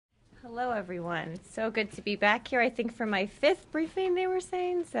Hello, everyone. So good to be back here. I think for my 5th briefing, they were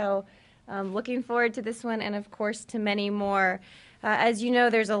saying. So looking forward to this one and, of course, to many more. As you know,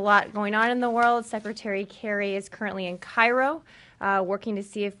 there's a lot going on in the world. Secretary Kerry is currently in Cairo, working to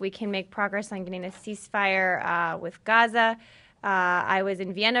see if we can make progress on getting a ceasefire with Gaza. I was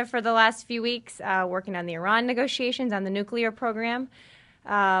in Vienna for the last few weeks, working on the Iran negotiations on the nuclear program.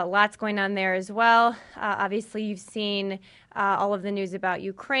 Lots going on there as well. Obviously, you've seen all of the news about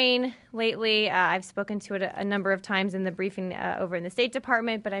Ukraine lately. I've spoken to it a number of times in the briefing over in the State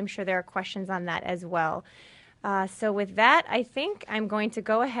Department, but I'm sure there are questions on that as well. So with that, I think I'm going to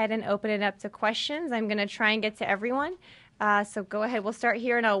go ahead and open it up to questions. I'm going to try and get to everyone. So go ahead. We'll start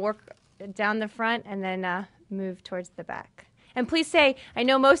here, and I'll work down the front and then move towards the back. And please say, I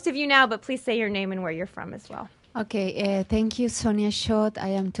know most of you now, but please say your name and where you're from as well. Okay, thank you, Sonia Schott.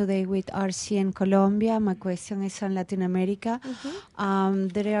 I am today with RC in Colombia. My question is on Latin America.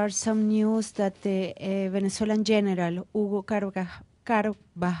 There are some news that the Venezuelan general, Hugo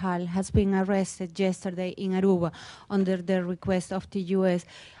Carvajal, has been arrested yesterday in Aruba under the request of the U.S.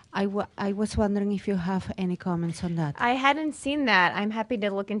 I was wondering if you have any comments on that. I hadn't seen that. I'm happy to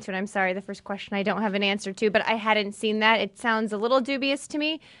look into it. I'm sorry, the first question I don't have an answer to, but I hadn't seen that. It sounds a little dubious to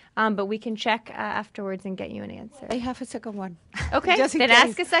me, but we can check afterwards and get you an answer. I have a second one. Okay, then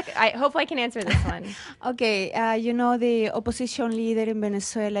ask a second. I hope I can answer this one. Okay, you know the opposition leader in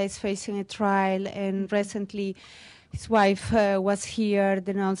Venezuela is facing a trial, and recently his wife was here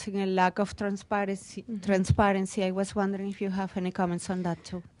denouncing a lack of transparency. I was wondering if you have any comments on that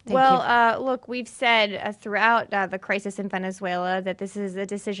too. Look, we've said throughout the crisis in Venezuela that this is a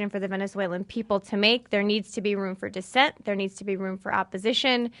decision for the Venezuelan people to make. There needs to be room for dissent. There needs to be room for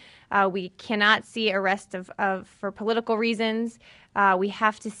opposition. We cannot see arrest for political reasons. We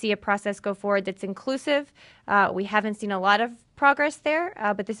have to see a process go forward that's inclusive. We haven't seen a lot of progress there,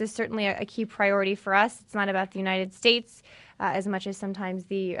 but this is certainly a key priority for us. It's not about the United States as much as sometimes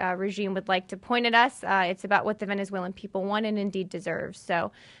the regime would like to point at us. It's about what the Venezuelan people want and indeed deserve.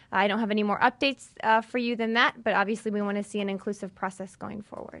 So I don't have any more updates for you than that, but obviously we want to see an inclusive process going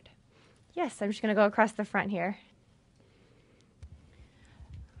forward. Yes, I'm just going to go across the front here.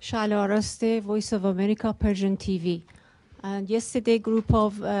 Shala Araste, Voice of America, Persian TV. And yesterday, a group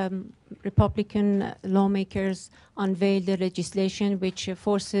of Republican lawmakers unveiled the legislation which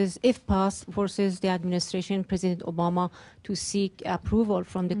forces, if passed, forces the administration, President Obama, to seek approval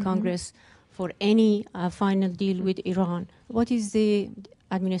from the Congress for any final deal with Iran. What is the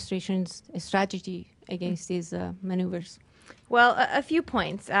administration's strategy against these maneuvers? Well, a few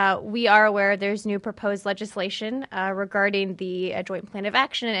points. We are aware there's new proposed legislation regarding the joint plan of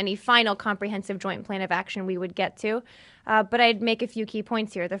action and any final comprehensive joint plan of action we would get to. But I'd make a few key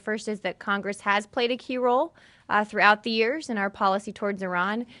points here. The first is that Congress has played a key role throughout the years in our policy towards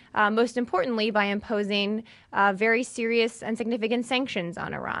Iran, most importantly by imposing very serious and significant sanctions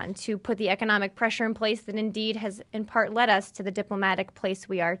on Iran to put the economic pressure in place that indeed has in part led us to the diplomatic place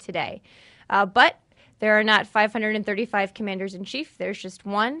we are today. But there are not 535 commanders-in-chief. There's just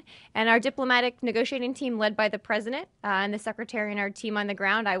one. And our diplomatic negotiating team led by the president and the secretary and our team on the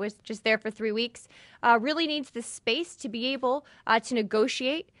ground, I was just there for 3 weeks, really needs the space to be able to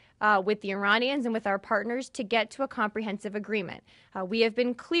negotiate with the Iranians and with our partners to get to a comprehensive agreement. We have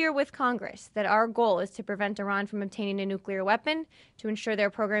been clear with Congress that our goal is to prevent Iran from obtaining a nuclear weapon, to ensure their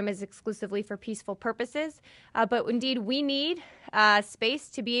program is exclusively for peaceful purposes. But indeed, we need space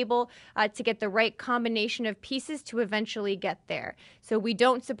to be able to get the right combination of pieces to eventually get there. So we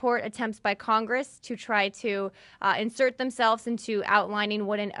don't support attempts by Congress to try to insert themselves into outlining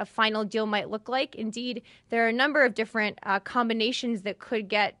what a final deal might look like. Indeed, there are a number of different combinations that could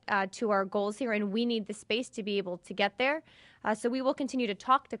get to our goals here, and we need the space to be able to get there. So we will continue to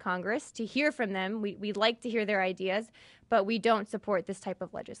talk to Congress, to hear from them. We'd like to hear their ideas, but we don't support this type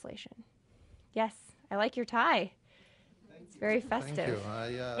of legislation. Yes, I like your tie. It's very festive.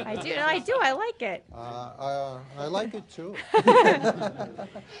 Thank you. I do. I like it. I like it too.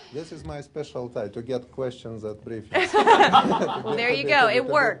 This is my special tie, to get questions at briefings. Well, there you go. It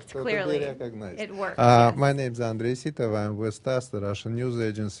worked, clearly. To be recognized. It worked. Yes. My name is Andrei Sitov. I'm with TASS, the Russian news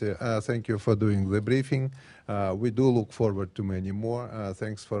agency. Thank you for doing the briefing. We do look forward to many more.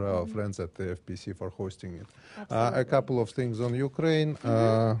 Thanks for our friends at the FPC for hosting it. A couple of things on Ukraine.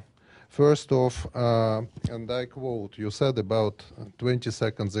 First off, and I quote, you said about 20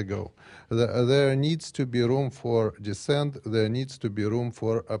 seconds ago, there needs to be room for dissent, there needs to be room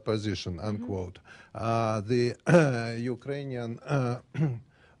for opposition, unquote. The Ukrainian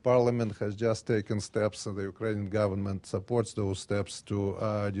Parliament has just taken steps, and the Ukrainian government supports those steps to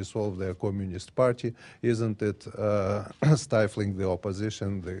dissolve their Communist Party. Isn't it stifling the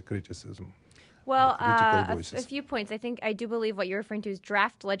opposition, the criticism? Well, Critical a voices. few points. I do believe what you're referring to is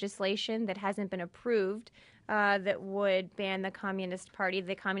draft legislation that hasn't been approved that would ban the Communist Party.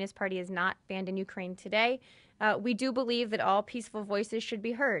 The Communist Party is not banned in Ukraine today. We do believe that all peaceful voices should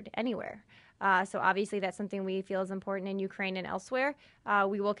be heard anywhere. So obviously that's something we feel is important in Ukraine and elsewhere.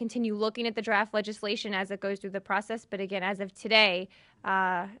 We will continue looking at the draft legislation as it goes through the process. But again, as of today,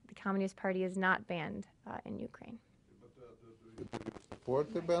 the Communist Party is not banned in Ukraine.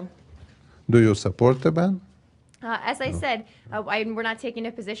 Support the ban? Do you support the ban? As I said, we're not taking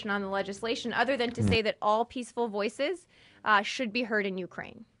a position on the legislation other than to say that all peaceful voices should be heard in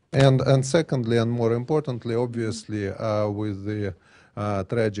Ukraine. And secondly, and more importantly, obviously, with the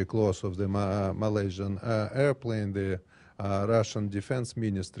tragic loss of the Malaysian airplane, the Russian Defense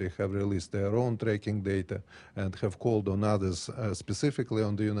Ministry have released their own tracking data and have called on others, specifically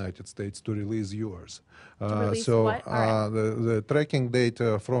on the United States, to release yours. So what? The tracking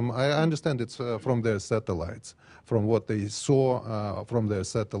data from, I understand it's from their satellites, from what they saw from their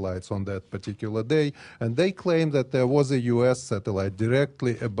satellites on that particular day. And they claim that there was a U.S. satellite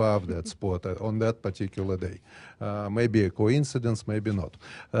directly above that spot on that particular day. Maybe a coincidence, maybe not.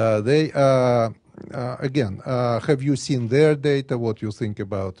 Again, have you seen their data, what you think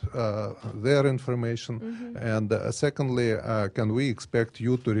about their information? And secondly, can we expect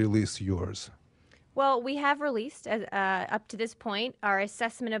you to release yours? Well, we have released, up to this point, our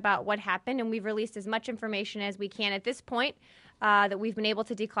assessment about what happened, and we've released as much information as we can at this point that we've been able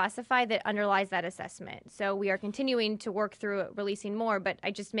to declassify that underlies that assessment. So we are continuing to work through releasing more, but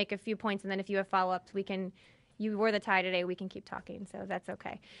I just make a few points, and then if you have follow-ups, we can... You were the tie today. We can keep talking, so that's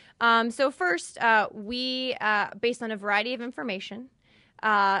okay. So first, we, based on a variety of information,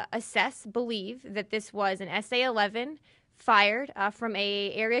 believe that this was an SA-11 fired from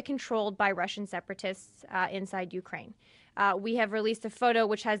an area controlled by Russian separatists inside Ukraine. We have released a photo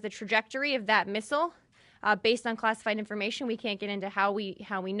which has the trajectory of that missile. Based on classified information, we can't get into how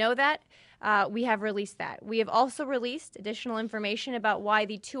we know that. We have released that. We have also released additional information about why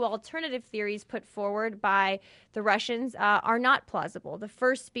the two alternative theories put forward by the Russians are not plausible. The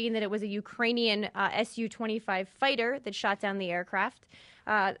first being that it was a Ukrainian Su-25 fighter that shot down the aircraft.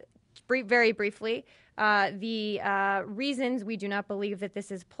 Very briefly, the reasons we do not believe that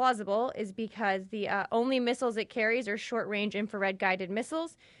this is plausible is because the only missiles it carries are short-range infrared-guided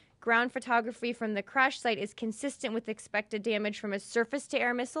missiles. Ground photography from the crash site is consistent with expected damage from a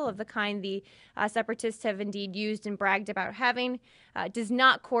surface-to-air missile of the kind the separatists have indeed used and bragged about having. Does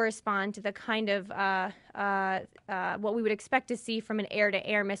not correspond to the kind of what we would expect to see from an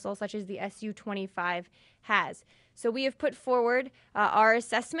air-to-air missile such as the Su-25 has. So we have put forward our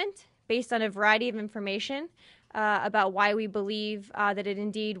assessment based on a variety of information about why we believe that it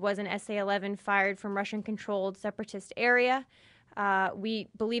indeed was an SA-11 fired from Russian-controlled separatist area. We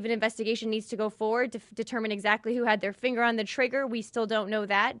believe an investigation needs to go forward to determine exactly who had their finger on the trigger. We still don't know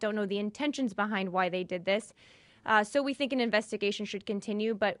that, don't know the intentions behind why they did this. So we think an investigation should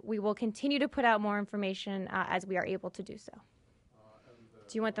continue, but we will continue to put out more information as we are able to do so.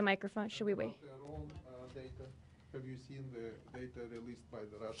 Do you want the microphone? Should we wait? Have you seen the data released by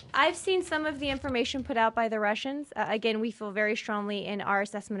the Russians? I've seen some of the information put out by the Russians. Again, we feel very strongly in our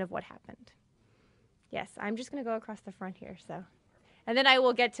assessment of what happened. Yes, I'm just going to go across the front here, so... And then I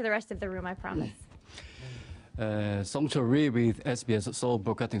will get to the rest of the room, I promise. Song Ri with SBS Seoul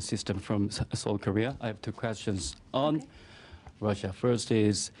Broadcasting System from Seoul, Korea. I have two questions on Russia. First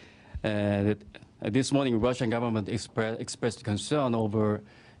is, this morning Russian government expressed concern over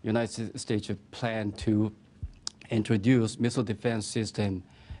United States' plan to introduce missile defense system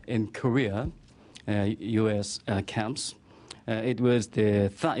in Korea, U.S. camps. It was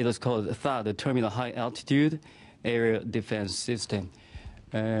called the THAAD, the Terminal High Altitude Air Defense System.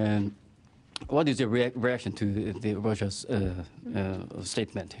 And what is your reaction to the Russia's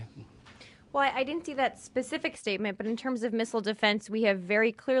statement? Well, I didn't see that specific statement, but in terms of missile defense, we have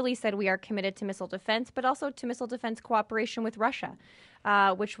very clearly said we are committed to missile defense, but also to missile defense cooperation with Russia,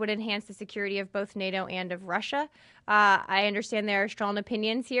 which would enhance the security of both NATO and of Russia. I understand there are strong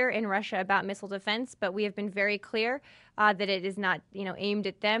opinions here in Russia about missile defense, but we have been very clear that it is not, aimed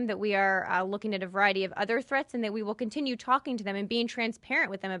at them, that we are looking at a variety of other threats, and that we will continue talking to them and being transparent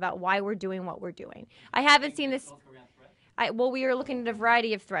with them about why we're doing what we're doing. I haven't seen this. Well, we are looking at a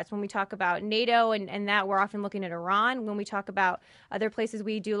variety of threats. When we talk about NATO and that, we're often looking at Iran. When we talk about other places,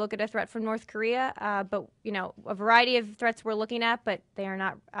 we do look at a threat from North Korea. But, a variety of threats we're looking at, but they are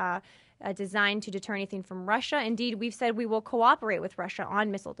not designed to deter anything from Russia. Indeed, we've said we will cooperate with Russia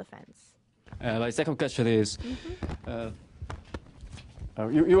on missile defense. My second question is,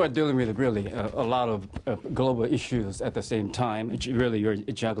 you are dealing with really a lot of global issues at the same time. Really, you're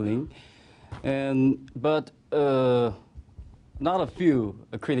juggling. But not a few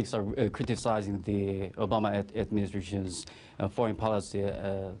critics are criticizing the Obama administration's foreign policy,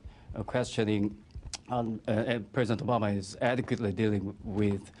 questioning President Obama is adequately dealing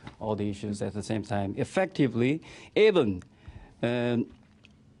with all the issues at the same time. Effectively, even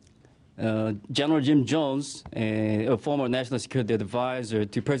General Jim Jones, a former national security advisor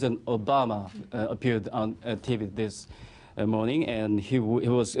to President Obama, appeared on TV this morning, and he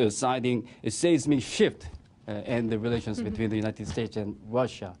was citing a seismic shift in the relations between the United States and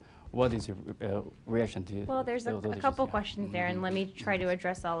Russia. What is your reaction to? Well, there's a couple questions there, and let me try to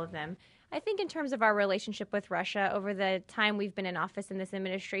address all of them. I think in terms of our relationship with Russia, over the time we've been in office in this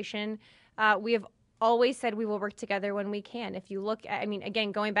administration, we have always said we will work together when we can. If you look at,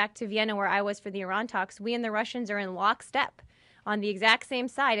 again, going back to Vienna where I was for the Iran talks, we and the Russians are in lockstep on the exact same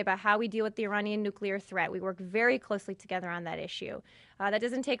side about how we deal with the Iranian nuclear threat. We work very closely together on that issue. That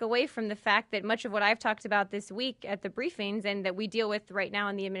doesn't take away from the fact that much of what I've talked about this week at the briefings and that we deal with right now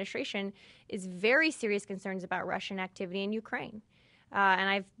in the administration is very serious concerns about Russian activity in Ukraine. And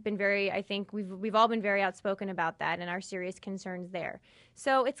I think we've all been very outspoken about that and our serious concerns there.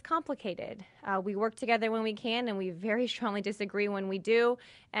 So it's complicated. We work together when we can, and we very strongly disagree when we do.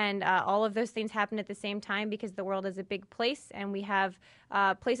 And all of those things happen at the same time because the world is a big place, and we have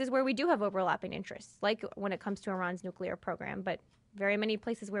places where we do have overlapping interests, like when it comes to Iran's nuclear program, but very many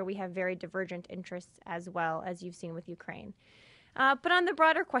places where we have very divergent interests as well, as you've seen with Ukraine. But on the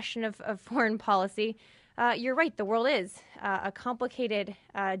broader question of foreign policy, you're right. The world is a complicated,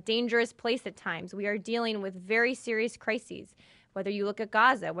 dangerous place at times. We are dealing with very serious crises, whether you look at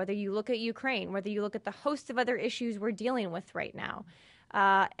Gaza, whether you look at Ukraine, whether you look at the host of other issues we're dealing with right now.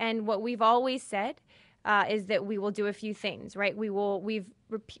 And what we've always said is that we will do a few things, right? We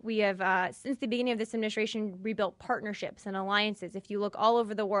have since the beginning of this administration rebuilt partnerships and alliances. If you look all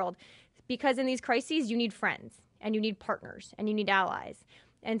over the world, because in these crises you need friends and you need partners and you need allies.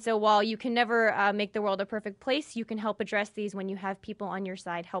 And so while you can never make the world a perfect place, you can help address these when you have people on your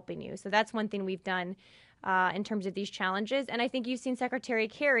side helping you. So that's one thing we've done in terms of these challenges. And I think you've seen Secretary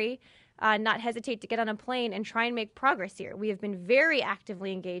Kerry not hesitate to get on a plane and try and make progress here. We have been very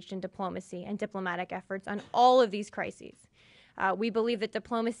actively engaged in diplomacy and diplomatic efforts on all of these crises. We believe that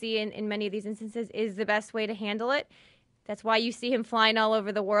diplomacy in many of these instances is the best way to handle it. That's why you see him flying all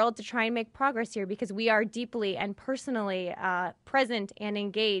over the world to try and make progress here, because we are deeply and personally present and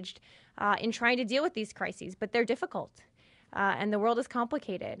engaged in trying to deal with these crises. But they're difficult, and the world is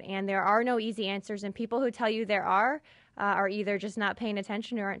complicated, and there are no easy answers. And people who tell you there are either just not paying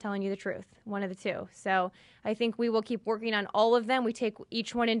attention or aren't telling you the truth, one of the two. So I think we will keep working on all of them. We take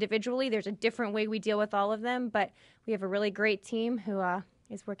each one individually. There's a different way we deal with all of them, but we have a really great team who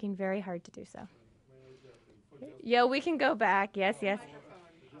is working very hard to do so. Yeah, we can go back. Yes.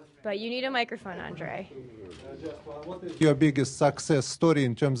 But you need a microphone, Andre. What is your biggest success story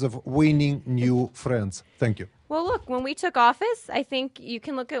in terms of winning new friends? Thank you. Well, look, when we took office, I think you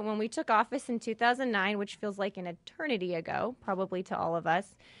can look at when we took office in 2009, which feels like an eternity ago, probably to all of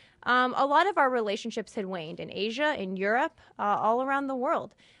us. A lot of our relationships had waned in Asia, in Europe, all around the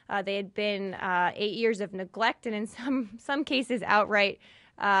world. They had been 8 years of neglect and in some cases outright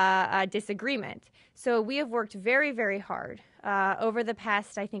disagreement. So we have worked very, very hard over the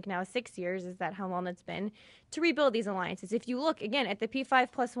past, I think now 6 years, is that how long it's been, to rebuild these alliances. If you look, again, at the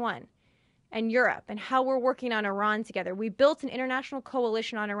P5+1 and Europe and how we're working on Iran together, we built an international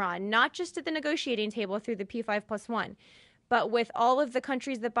coalition on Iran, not just at the negotiating table through the P5+1, but with all of the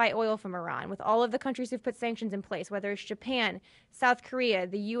countries that buy oil from Iran, with all of the countries who've put sanctions in place, whether it's Japan, South Korea,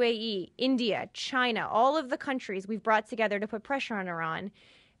 the UAE, India, China, all of the countries we've brought together to put pressure on Iran.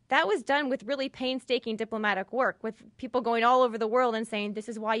 That was done with really painstaking diplomatic work, with people going all over the world and saying, this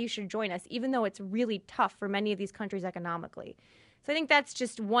is why you should join us, even though it's really tough for many of these countries economically. So I think that's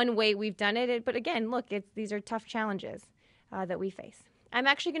just one way we've done it. But again, look, these are tough challenges that we face. I'm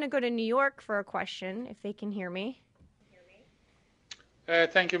actually going to go to New York for a question, if they can hear me.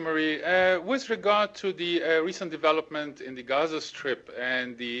 Thank you, Marie. With regard to the recent development in the Gaza Strip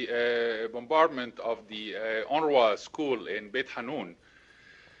and the bombardment of the UNRWA school in Beit Hanun,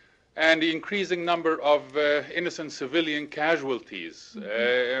 and the increasing number of innocent civilian casualties,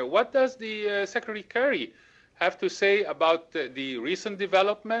 what does the Secretary Kerry have to say about the recent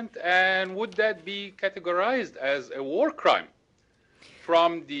development, and would that be categorized as a war crime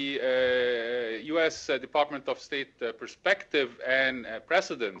from the U.S. Department of State perspective and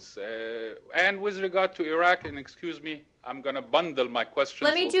precedence? And with regard to Iraq, and excuse me, I'm going to bundle my questions.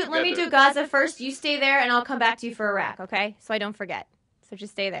 Let me do Gaza first. You stay there, and I'll come back to you for Iraq, okay? So I don't forget. So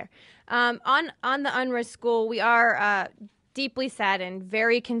just stay there. On the UNRWA school, we are deeply saddened,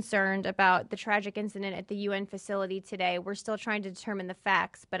 very concerned about the tragic incident at the UN facility today. We're still trying to determine the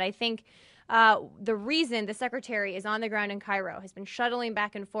facts, but I think the reason the secretary is on the ground in Cairo, has been shuttling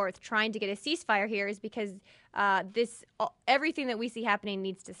back and forth trying to get a ceasefire here, is because everything that we see happening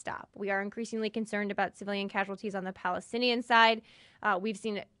needs to stop. We are increasingly concerned about civilian casualties on the Palestinian side. We've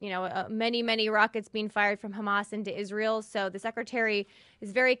seen, many rockets being fired from Hamas into Israel. So the secretary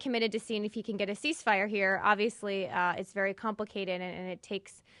is very committed to seeing if he can get a ceasefire here. Obviously, it's very complicated, and it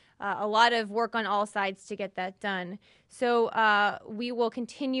takes a lot of work on all sides to get that done. So we will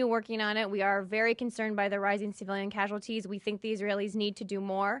continue working on it. We are very concerned by the rising civilian casualties. We think the Israelis need to do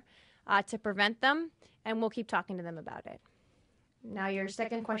more to prevent them, and we'll keep talking to them about it. Now, your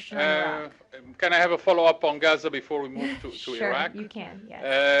second question on Iraq. Can I have a follow-up on Gaza before we move to Sure, Iraq? you can,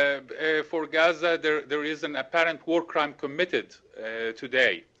 yes. For Gaza, there is an apparent war crime committed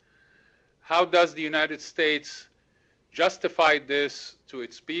today. How does the United States justify this to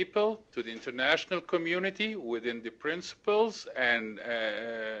its people, to the international community, within the principles and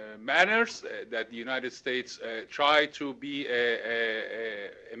manners that the United States try to be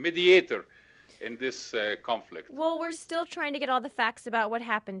a mediator in this conflict? Well, we're still trying to get all the facts about what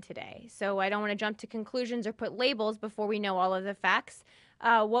happened today. So I don't want to jump to conclusions or put labels before we know all of the facts.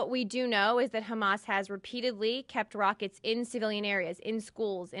 What we do know is that Hamas has repeatedly kept rockets in civilian areas, in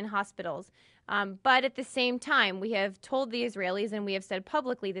schools, in hospitals. But at the same time, we have told the Israelis, and we have said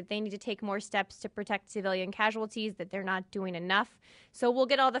publicly, that they need to take more steps to protect civilian casualties, that they're not doing enough. So we'll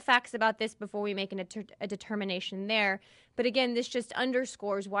get all the facts about this before we make a determination there. But again, this just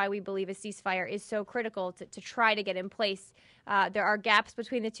underscores why we believe a ceasefire is so critical to try to get in place. There are gaps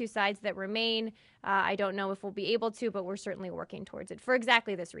between the two sides that remain. I don't know if we'll be able to, but we're certainly working towards it for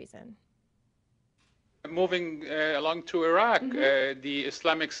exactly this reason. Moving along to Iraq, the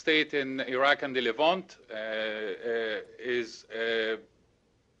Islamic State in Iraq and the Levant is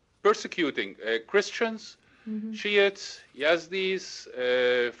persecuting Christians, Shiites, Yazdis,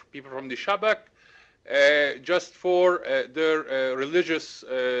 people from the Shabak, just for their religious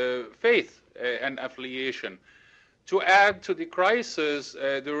faith and affiliation. To add to the crisis,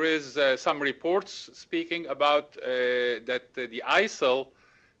 there is some reports speaking about that the ISIL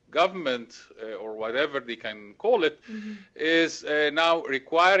government, or whatever they can call it, is now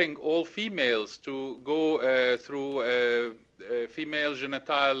requiring all females to go through female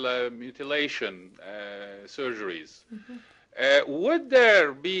genital mutilation surgeries. Would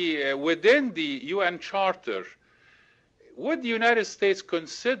there be, within the UN Charter, would the United States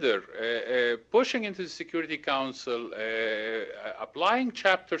consider pushing into the Security Council, applying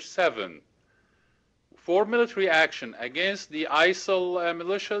Chapter 7 for military action against the ISIL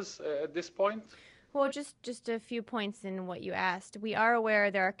militias at this point? Well, just a few points in what you asked. We are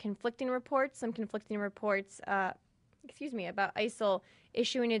aware there are conflicting reports, some conflicting reports, about ISIL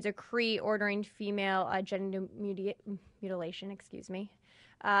issuing a decree ordering female genital mutilation,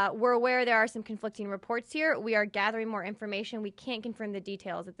 We're aware there are some conflicting reports here. We are gathering more information. We can't confirm the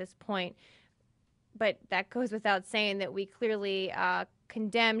details at this point. But that goes without saying that we clearly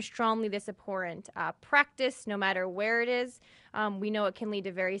condemn strongly this abhorrent practice, no matter where it is. We know it can lead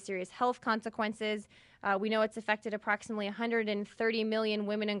to very serious health consequences. We know it's affected approximately 130 million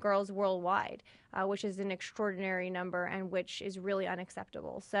women and girls worldwide, which is an extraordinary number and which is really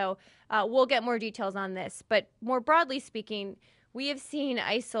unacceptable. So we'll get more details on this. But more broadly speaking, we have seen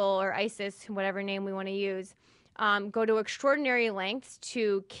ISIL or ISIS, whatever name we want to use, go to extraordinary lengths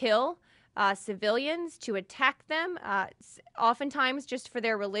to kill civilians, to attack them, oftentimes just for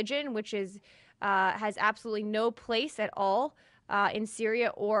their religion, which is has absolutely no place at all in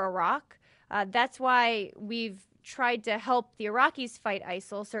Syria or Iraq. That's why we've tried to help the Iraqis fight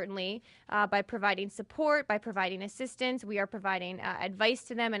ISIL, certainly, by providing support, by providing assistance. We are providing advice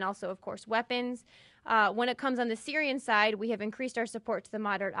to them and also, of course, weapons. When it comes on the Syrian side, we have increased our support to the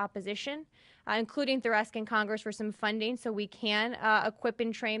moderate opposition, including through asking Congress for some funding so we can equip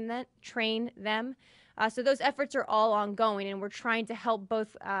and train them. So those efforts are all ongoing, and we're trying to help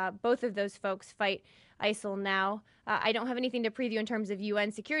both of those folks fight ISIL now. I don't have anything to preview in terms of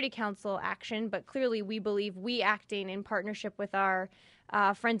UN Security Council action, but clearly we believe we acting in partnership with our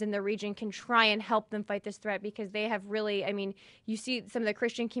friends in the region can try and help them fight this threat, because they have really, I mean, you see some of the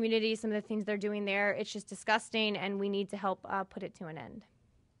Christian communities, some of the things they're doing there. It's just disgusting, and we need to help put it to an end.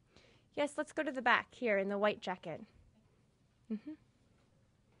 Yes, let's go to the back here in the white jacket. Mm-hmm.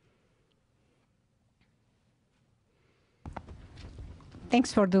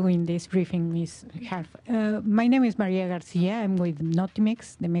 Thanks for doing this briefing, Ms. Harf. My name is Maria Garcia. I'm with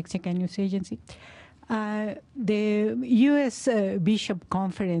Notimex, the Mexican news agency. The U.S. Bishop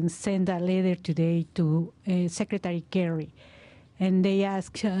Conference sent a letter today to Secretary Kerry, and they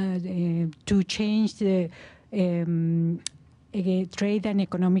asked to change the trade and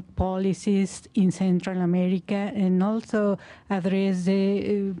economic policies in Central America, and also address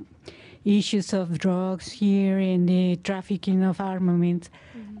the issues of drugs here and the trafficking of armaments.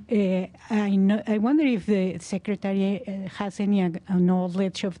 Mm-hmm. I wonder if the Secretary has any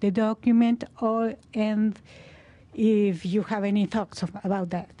knowledge of the document, and if you have any thoughts about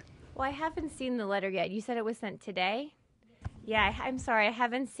that. Well, I haven't seen the letter yet. You said it was sent today? Yeah, I'm sorry. I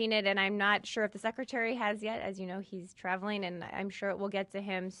haven't seen it, and I'm not sure if the Secretary has yet. As you know, he's traveling, and I'm sure it will get to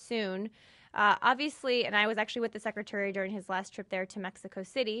him soon. Obviously, and I was actually with the Secretary during his last trip there to Mexico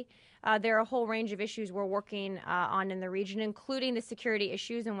City, there are a whole range of issues we're working on in the region, including the security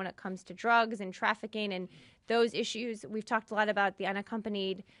issues and when it comes to drugs and trafficking and those issues. We've talked a lot about the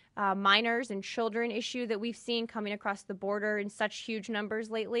unaccompanied minors and children issue that we've seen coming across the border in such huge numbers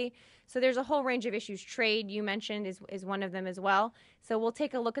lately. So there's a whole range of issues. Trade, you mentioned, is one of them as well. So we'll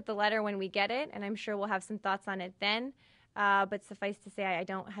take a look at the letter when we get it, and I'm sure we'll have some thoughts on it then. But suffice to say, I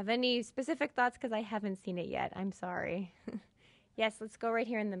don't have any specific thoughts because I haven't seen it yet. I'm sorry. Yes, let's go right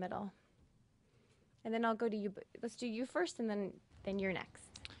here in the middle. And then I'll go to you. Let's do you first, and then you're next.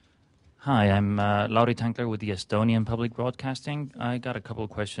 Hi, I'm Lauri Tankler with the Estonian Public Broadcasting. I got a couple of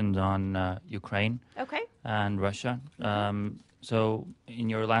questions on Ukraine and Russia. So in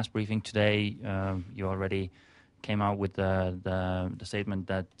your last briefing today, you already came out with the statement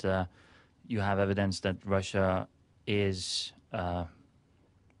that you have evidence that Russia is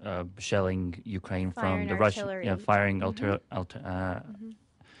shelling Ukraine from the Russian, firing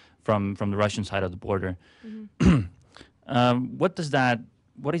from the Russian side of the border.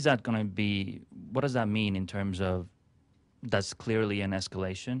 What is that going to be? What does that mean in terms of that's clearly an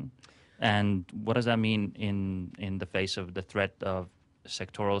escalation, and what does that mean in the face of the threat of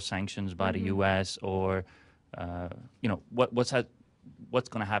sectoral sanctions by the U.S. or what's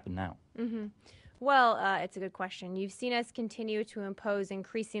going to happen now? Well, it's a good question. You've seen us continue to impose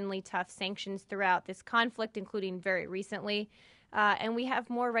increasingly tough sanctions throughout this conflict, including very recently. And we have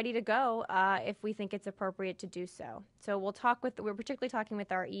more ready to go if we think it's appropriate to do so. So we're particularly talking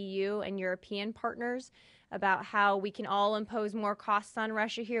with our EU and European partners about how we can all impose more costs on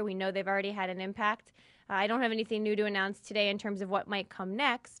Russia here. We know they've already had an impact. I don't have anything new to announce today in terms of what might come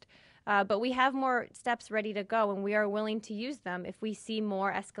next. But we have more steps ready to go, and we are willing to use them if we see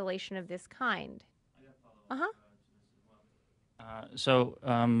more escalation of this kind.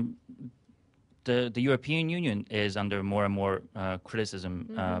 The European Union is under more and more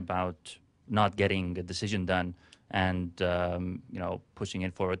criticism about not getting a decision done and pushing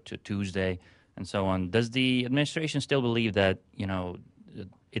it forward to Tuesday and so on. Does the administration still believe that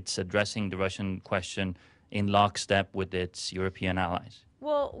it's addressing the Russian question in lockstep with its European allies?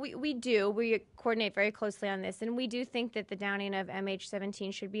 Well, we do. We coordinate very closely on this, and we do think that the downing of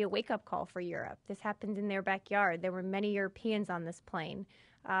MH17 should be a wake-up call for Europe. This happened in their backyard. There were many Europeans on this plane.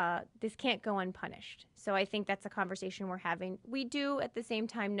 This can't go unpunished. So I think that's a conversation we're having. We do, at the same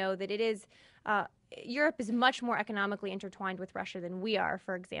time, know that it is Europe is much more economically intertwined with Russia than we are,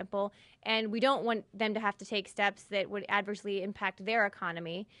 for example, and we don't want them to have to take steps that would adversely impact their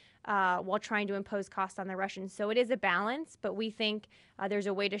economy while trying to impose costs on the Russians. So it is a balance, but we think there's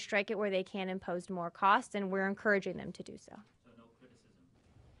a way to strike it where they can impose more costs, and we're encouraging them to do so.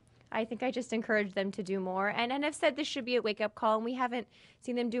 I think I just encouraged them to do more, and have said this should be a wake-up call, and we haven't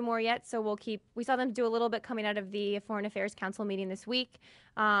seen them do more yet, so we saw them do a little bit coming out of the Foreign Affairs Council meeting this week.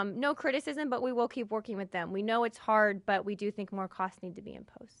 No criticism, but we will keep working with them. We know it's hard, but we do think more costs need to be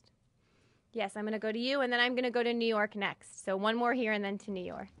imposed. Yes, I'm going to go to you, and then I'm going to go to New York next. So one more here and then to New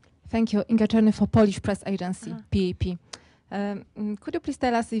York. Thank you. Inga Czerny for Polish Press Agency, PAP. Could you please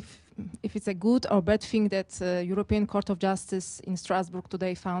tell us if it's a good or bad thing that European Court of Justice in Strasbourg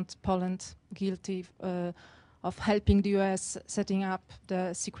today found Poland guilty of helping the US setting up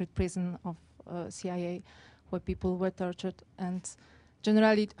the secret prison of CIA where people were tortured? And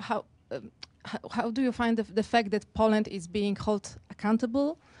generally, how do you find the fact that Poland is being held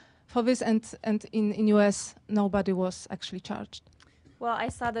accountable for this, and in US nobody was actually charged? Well, I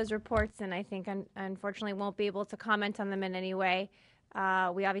saw those reports, and I think unfortunately won't be able to comment on them in any way.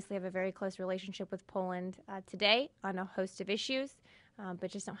 We obviously have a very close relationship with Poland today on a host of issues,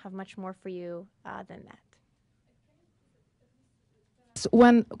 but just don't have much more for you than that. So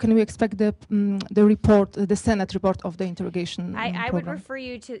when can we expect the report, the Senate report of the interrogation I would program? refer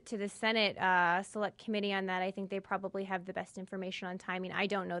you to the Senate Select Committee on that. I think they probably have the best information on timing. I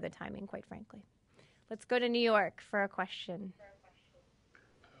don't know the timing, quite frankly. Let's go to New York for a question.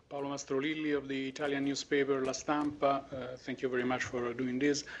 Paolo Mastrolilli of the Italian newspaper La Stampa. Thank you very much for doing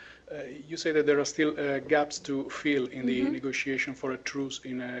this. You say that there are still gaps to fill in the negotiation for a truce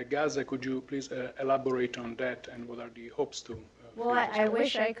in Gaza. Could you please elaborate on that, and what are the hopes to Well, I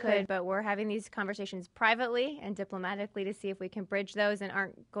wish I could, but we're having these conversations privately and diplomatically to see if we can bridge those, and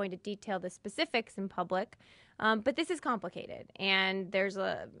aren't going to detail the specifics in public. But this is complicated, and there's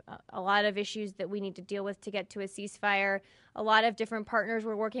a lot of issues that we need to deal with to get to a ceasefire. A lot of different partners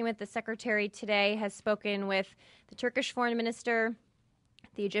we're working with. The secretary today has spoken with the Turkish foreign minister,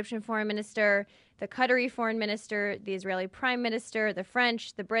 the Egyptian foreign minister, the Qatari foreign minister, the Israeli prime minister, the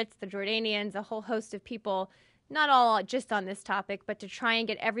French, the Brits, the Jordanians, a whole host of people, not all just on this topic, but to try and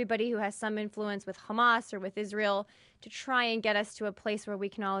get everybody who has some influence with Hamas or with Israel to try and get us to a place where we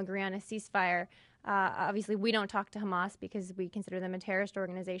can all agree on a ceasefire. Obviously, we don't talk to Hamas because we consider them a terrorist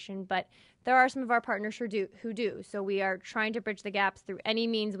organization, but there are some of our partners who do. So we are trying to bridge the gaps through any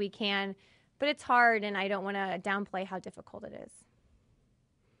means we can, but it's hard, and I don't want to downplay how difficult it is.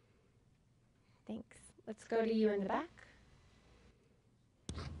 Thanks. Let's go to you in the back.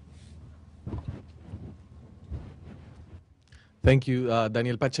 Thank you.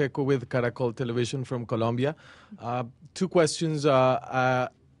 Daniel Pacheco with Caracol Television from Colombia. Two questions.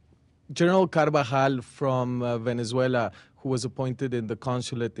 General Carvajal from Venezuela, who was appointed in the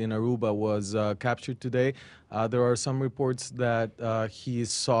consulate in Aruba, was captured today. There are some reports that he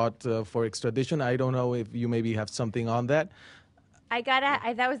is sought for extradition. I don't know if you maybe have something on that.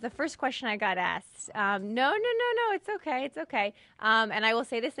 That was the first question I got asked. No, it's okay. And I will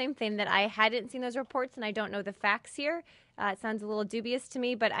say the same thing, that I hadn't seen those reports and I don't know the facts here. It sounds a little dubious to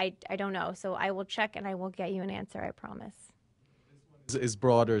me, but I don't know. So I will check and I will get you an answer, I promise. Is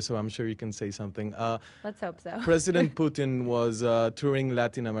broader, so I'm sure you can say something. Let's hope so. President Putin was touring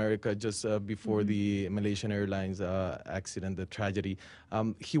Latin America just before the Malaysian Airlines accident, the tragedy.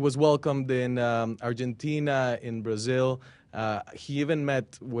 He was welcomed in Argentina, in Brazil. He even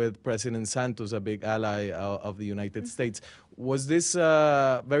met with President Santos, a big ally of the United States. Was this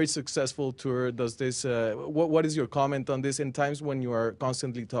a very successful tour? Does this? What is your comment on this in times when you are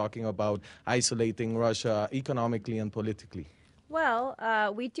constantly talking about isolating Russia economically and politically? Well,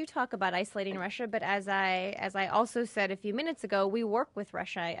 we do talk about isolating Russia, but as I also said a few minutes ago, we work with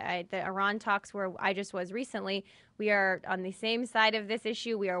Russia. The Iran talks where I just was recently, we are on the same side of this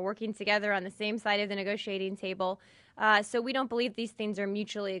issue. We are working together on the same side of the negotiating table. So we don't believe these things are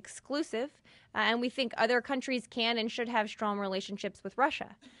mutually exclusive, and we think other countries can and should have strong relationships with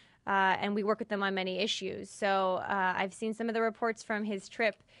Russia. And we work with them on many issues. So I've seen some of the reports from his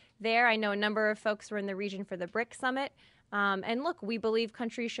trip there. I know a number of folks were in the region for the BRIC summit. And look, we believe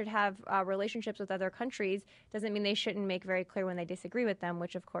countries should have relationships with other countries. Doesn't mean they shouldn't make very clear when they disagree with them,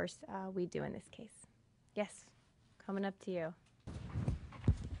 which of course we do in this case. Yes, coming up to you.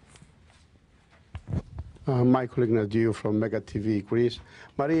 Michael Ignatiou from Mega TV, Greece.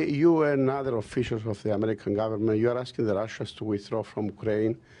 Maria, you and other officials of the American government, you are asking the Russians to withdraw from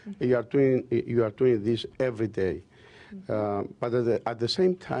Ukraine. You are doing this every day. But at the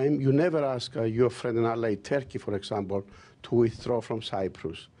same time, you never ask your friend and ally Turkey, for example, to withdraw from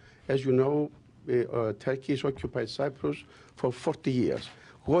Cyprus. As you know, Turkey has occupied Cyprus for 40 years.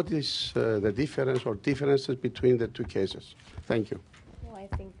 What is the difference or differences between the two cases? Thank you. Well, I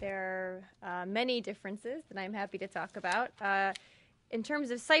think there are many differences that I'm happy to talk about. In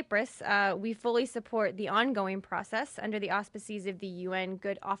terms of Cyprus, we fully support the ongoing process under the auspices of the UN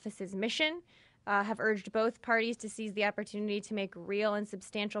Good Office's mission. Have urged both parties to seize the opportunity to make real and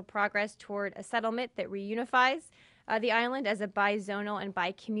substantial progress toward a settlement that reunifies the island as a bizonal and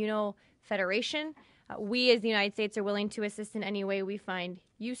bicommunal federation. We, as the United States, are willing to assist in any way we find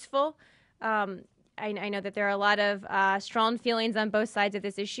useful. I know that there are a lot of strong feelings on both sides of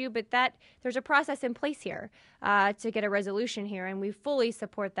this issue, but there's a process in place here to get a resolution here, and we fully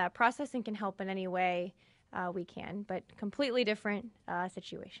support that process and can help in any way we can, but completely different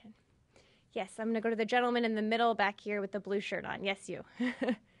situation. Yes, I'm going to go to the gentleman in the middle back here with the blue shirt on. Yes, you.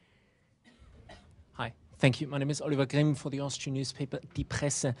 Hi. Thank you. My name is Oliver Grimm for the Austrian newspaper Die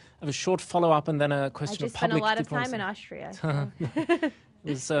Presse. I have a short follow-up and then a question of public I just spent a lot diplomacy. of time in Austria.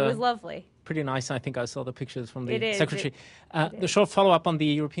 So. It was lovely. Pretty nice. I think I saw the pictures from the it secretary. Is. The short follow-up on the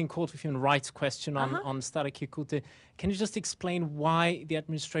European Court of Human Rights question on Stara Kikute. Can you just explain why the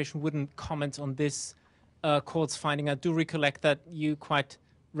administration wouldn't comment on this court's finding? I do recollect that you quite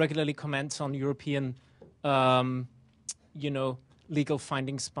regularly comment on European, legal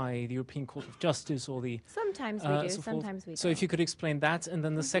findings by the European Court of Justice or the... Sometimes we do, sometimes we don't. So if you could explain that. And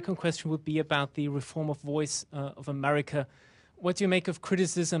then the second question would be about the reform of Voice of America. What do you make of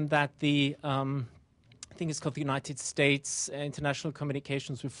criticism that the, I think it's called the United States International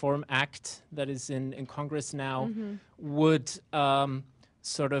Communications Reform Act that is in Congress now would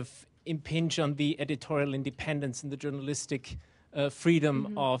sort of impinge on the editorial independence and the journalistic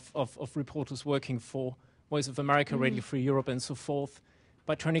freedom of reporters working for Voice of America, Radio Free Europe, and so forth,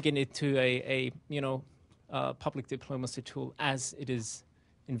 by turning it into a public diplomacy tool as it is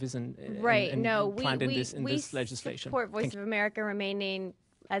envisioned and planned in this legislation. We support Voice of America remaining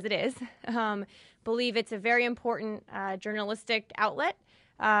as it is. Believe it's a very important journalistic outlet.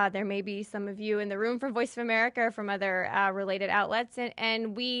 There may be some of you in the room from Voice of America or from other related outlets,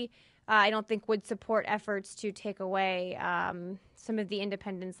 and we, I don't think, would support efforts to take away some of the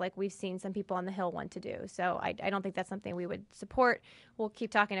independence like we've seen some people on the Hill want to do. So I don't think that's something we would support. We'll keep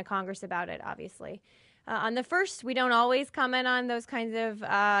talking to Congress about it, obviously. On the first, we don't always comment on those kinds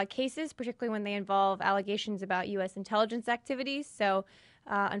of cases, particularly when they involve allegations about U.S. intelligence activities. So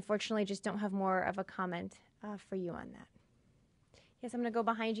unfortunately, just don't have more of a comment for you on that. Yes, I'm going to go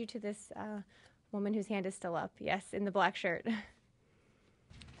behind you to this woman whose hand is still up. Yes, in the black shirt.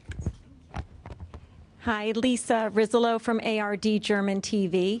 Hi, Lisa Rizzolo from ARD German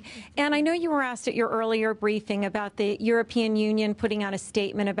TV. And I know you were asked at your earlier briefing about the European Union putting out a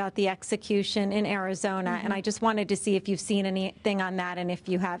statement about the execution in Arizona. And I just wanted to see if you've seen anything on that and if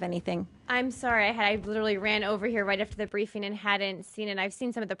you have anything. I'm sorry. I literally ran over here right after the briefing and hadn't seen it. I've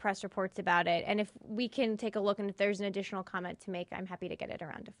seen some of the press reports about it. And if we can take a look and if there's an additional comment to make, I'm happy to get it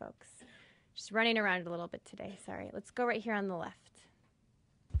around to folks. Just running around a little bit today. Sorry. Let's go right here on the left.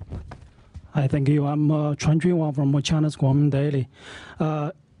 Hi, thank you. I'm Chuan Junwang from China's Guangming Daily.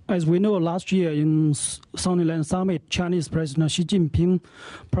 As we know, last year in Sunnyland Summit, Chinese President Xi Jinping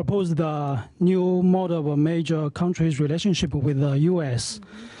proposed a new model of a major country's relationship with the U.S.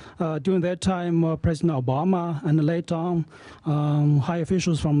 During that time, President Obama and later on high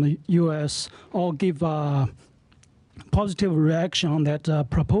officials from the U.S. all give positive reaction on that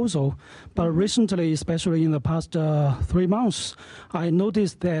proposal. But recently, especially in the past 3 months, I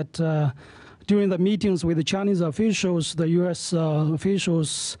noticed that during the meetings with the Chinese officials, the U.S.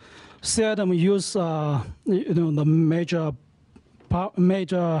 officials seldom use the new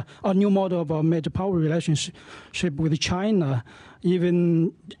model of a major power relationship with China.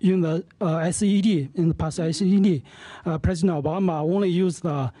 Even in the SED, in the past SED, President Obama only used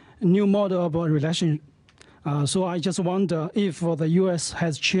the new model of a relationship. So I just wonder if the U.S.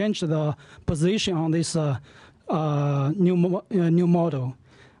 has changed the position on this new model,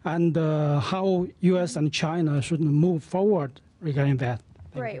 and how U.S. and China should move forward regarding that.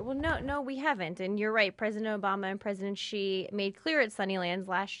 Right. Well, no, we haven't. And you're right. President Obama and President Xi made clear at Sunnylands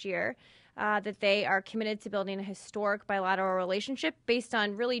last year that they are committed to building a historic bilateral relationship based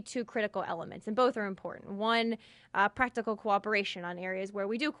on really 2 critical elements, and both are important. 1, practical cooperation on areas where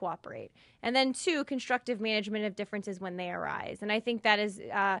we do cooperate, and then 2, constructive management of differences when they arise. And I think that is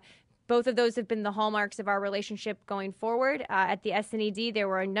both of those have been the hallmarks of our relationship going forward. At the SNED, there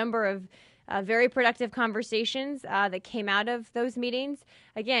were a number of very productive conversations that came out of those meetings.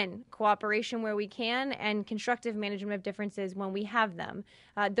 Again, cooperation where we can and constructive management of differences when we have them.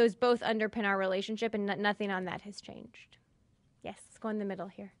 Those both underpin our relationship, and nothing on that has changed. Yes, let's go in the middle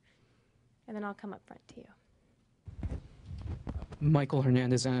here. And then I'll come up front to you. Michael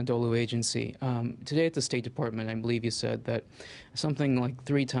Hernandez, Anadolu Agency. Today at the State Department, I believe you said that something like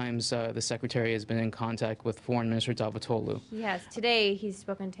 3 times the Secretary has been in contact with Foreign Minister Davutoglu. Yes, today he's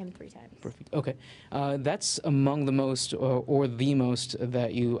spoken to him 3 times. Perfect. Okay. That's among the most, or the most,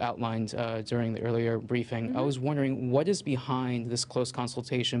 that you outlined during the earlier briefing. I was wondering, what is behind this close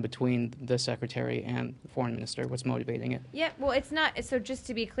consultation between the Secretary and the Foreign Minister? What's motivating it? Yeah, well, it's not. So just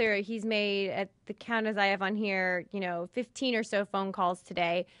to be clear, he's made, at the count as I have on here, 15 or so phone calls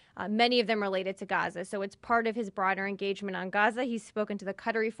today, many of them related to Gaza. So it's part of his broader engagement on Gaza. He's spoken to the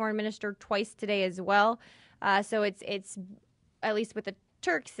Qatari foreign minister twice today as well. So it's at least with the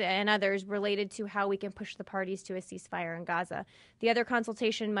Turks and others related to how we can push the parties to a ceasefire in Gaza. The other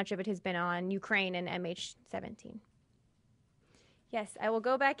consultation, much of it has been on Ukraine and MH17. Yes, I will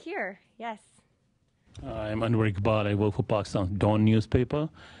go back here. Yes. I'm Anwar Iqbal. I work for Pakistan's Dawn newspaper.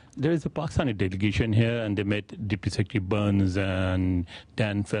 There is a Pakistani delegation here, and they met Deputy Secretary Burns and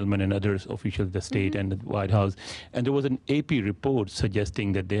Dan Feldman and other officials of the state and the White House. And there was an AP report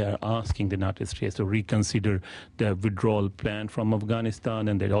suggesting that they are asking the United States to reconsider the withdrawal plan from Afghanistan.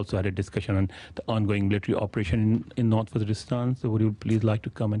 And they also had a discussion on the ongoing military operation in North Waziristan. So would you please like to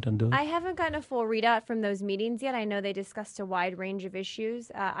comment on those? I haven't gotten a full readout from those meetings yet. I know they discussed a wide range of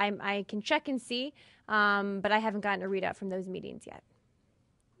issues. I can check and see, but I haven't gotten a readout from those meetings yet.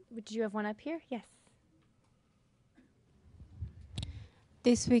 Did you have one up here? Yes.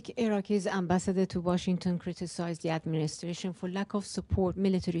 This week, Iraq's ambassador to Washington criticized the administration for lack of support,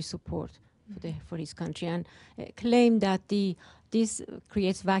 military support for his country, and claimed that this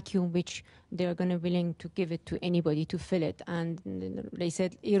creates vacuum which they're going to willing to give it to anybody to fill it. And they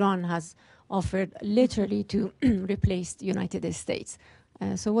said Iran has offered literally to replace the United States.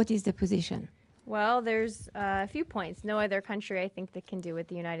 So what is the position? Well, there's a few points. No other country, I think, that can do what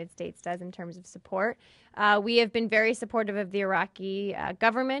the United States does in terms of support. We have been very supportive of the Iraqi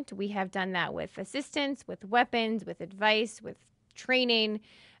government. We have done that with assistance, with weapons, with advice, with training.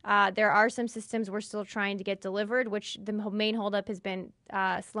 There are some systems we're still trying to get delivered, which the main holdup has been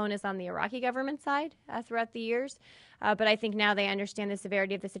slowness on the Iraqi government side throughout the years. But I think now they understand the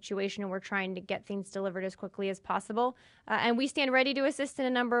severity of the situation, and we're trying to get things delivered as quickly as possible. And we stand ready to assist in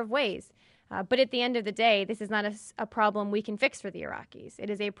a number of ways. But at the end of the day, this is not a problem we can fix for the Iraqis. It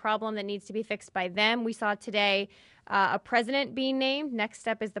is a problem that needs to be fixed by them. We saw today a president being named. Next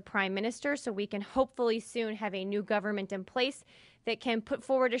step is the prime minister. So we can hopefully soon have a new government in place that can put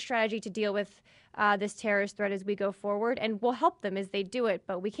forward a strategy to deal with this terrorist threat as we go forward. And we'll help them as they do it,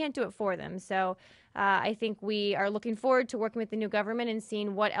 but we can't do it for them. So I think we are looking forward to working with the new government and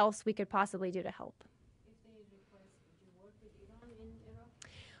seeing what else we could possibly do to help.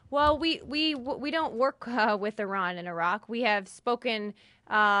 Well, we don't work with Iran in Iraq. We have spoken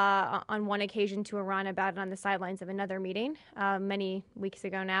on one occasion to Iran about it on the sidelines of another meeting many weeks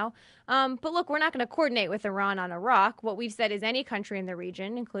ago now. But look, we're not going to coordinate with Iran on Iraq. What we've said is any country in the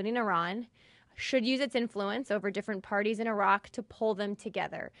region, including Iran, should use its influence over different parties in Iraq to pull them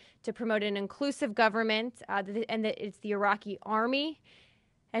together, to promote an inclusive government, and that it's the Iraqi army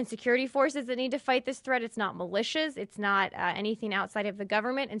and security forces that need to fight this threat. It's not militias. It's not anything outside of the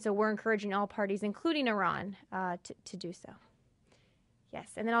government. And so we're encouraging all parties, including Iran, to do so. Yes.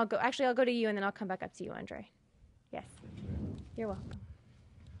 And then I'll go to you, and then I'll come back up to you, Andre. Yes. You're welcome.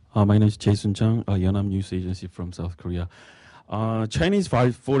 My name is Jason Jung, Yonhap News Agency from South Korea. Chinese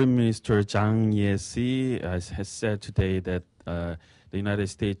Foreign Minister Zhang Ye-si has said today that the United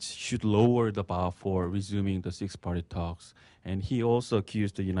States should lower the bar for resuming the six-party talks. And he also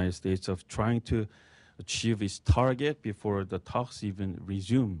accused the United States of trying to achieve its target before the talks even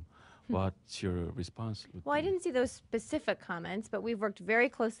resume. What's your response? Well, I didn't see those specific comments, but we've worked very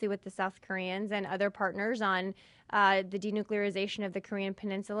closely with the South Koreans and other partners on the denuclearization of the Korean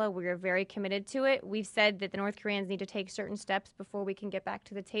Peninsula. We are very committed to it. We've said that the North Koreans need to take certain steps before we can get back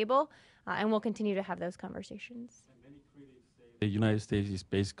to the table, and we'll continue to have those conversations. The United States is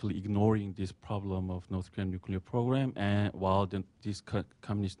basically ignoring this problem of North Korean nuclear program, and while this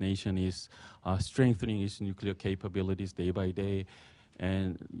communist nation is strengthening its nuclear capabilities day by day.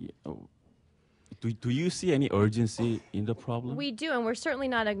 And do you see any urgency in the problem? We do, and we're certainly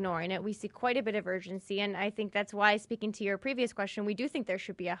not ignoring it. We see quite a bit of urgency, and I think that's why, speaking to your previous question, we do think there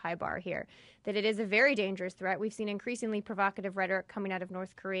should be a high bar here, that it is a very dangerous threat. We've seen increasingly provocative rhetoric coming out of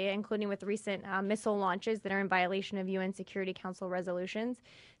North Korea, including with recent missile launches that are in violation of UN Security Council resolutions.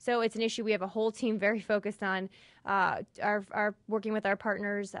 So it's an issue we have a whole team very focused on, are working with our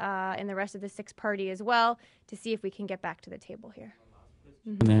partners in the rest of the six-party as well to see if we can get back to the table here.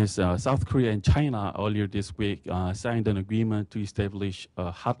 South Korea and China earlier this week signed an agreement to establish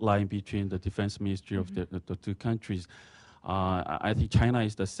a hotline between the defense ministry of the two countries. I think China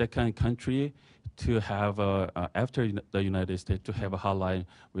is the second country to have, after the United States, to have a hotline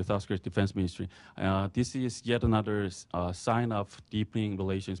with South Korea's defense ministry. This is yet another sign of deepening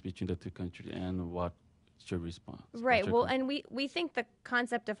relations between the two countries, and what your response? Right. Well, and we think the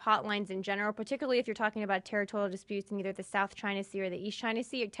concept of hotlines in general, particularly if you're talking about territorial disputes in either the South China Sea or the East China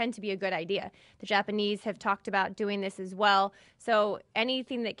Sea, tend to be a good idea. The Japanese have talked about doing this as well. So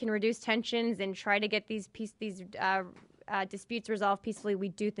anything that can reduce tensions and try to get these disputes resolved peacefully, we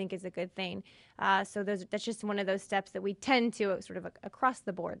do think is a good thing. So that's just one of those steps that we tend to sort of across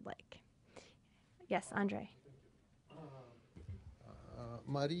the board like. Yes, Andre.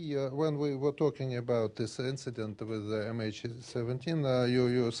 Maria, when we were talking about this incident with the MH17,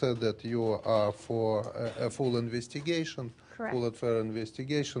 you said that you are for a full investigation, Correct. full and fair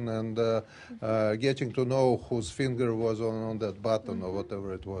investigation, and getting to know whose finger was on that button or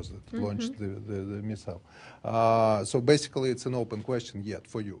whatever it was that launched the missile. So basically, it's an open question yet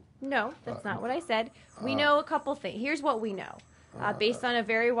for you. No, that's not what I said. We know a couple things. Here's what we know. Based on a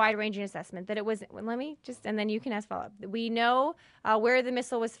very wide-ranging assessment, that it was, let me just, and then you can ask follow-up. We know where the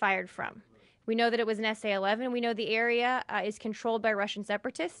missile was fired from. We know that it was an SA-11. We know the area is controlled by Russian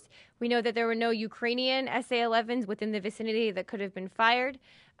separatists. We know that there were no Ukrainian SA-11s within the vicinity that could have been fired.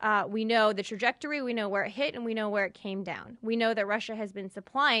 We know the trajectory, we know where it hit, and we know where it came down. We know that Russia has been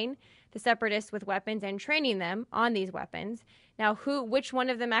supplying the separatists with weapons and training them on these weapons. Now, which one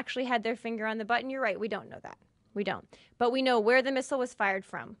of them actually had their finger on the button? You're right, we don't know that. We don't. But we know where the missile was fired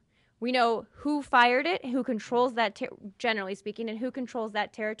from. We know who fired it, who controls that, generally speaking, and who controls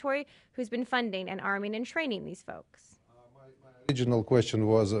that territory, who's been funding and arming and training these folks. My original question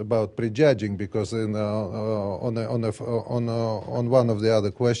was about prejudging, because on one of the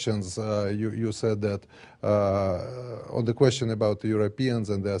other questions, you said that on the question about the Europeans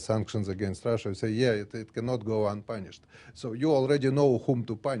and their sanctions against Russia, you say, yeah, it cannot go unpunished. So you already know whom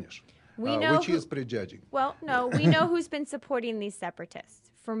to punish. We know which is prejudging. Well, no, we know who's been supporting these separatists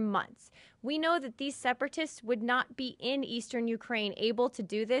for months. We know that these separatists would not be in eastern Ukraine able to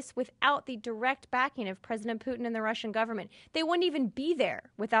do this without the direct backing of President Putin and the Russian government. They wouldn't even be there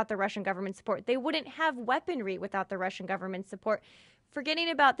without the Russian government support. They wouldn't have weaponry without the Russian government support. Forgetting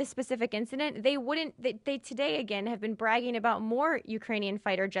about this specific incident, they today again have been bragging about more Ukrainian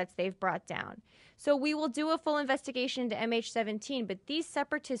fighter jets they've brought down. So we will do a full investigation into MH17, but these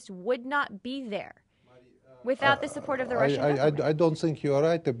separatists would not be there without the support of the Russian government. I don't think you are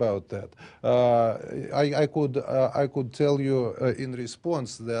right about that. I could tell you in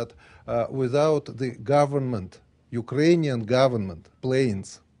response that without the government, Ukrainian government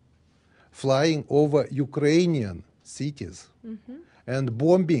planes flying over Ukrainian cities and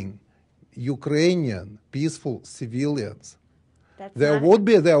bombing Ukrainian peaceful civilians, there would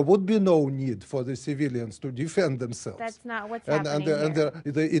be no need for the civilians to defend themselves. That's not what's happening here.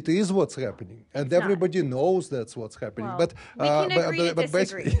 It is what's happening, and everybody knows that's what's happening. Well, we can agree to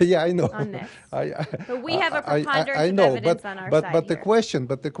disagree. Yeah, I know. On this. But we have a preponderance of evidence on our side. But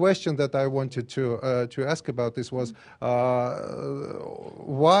the question that I wanted to ask about this was,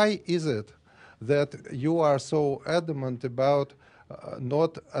 why is it that you are so adamant about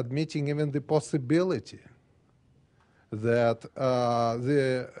not admitting even the possibility that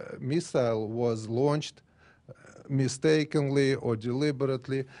the missile was launched mistakenly or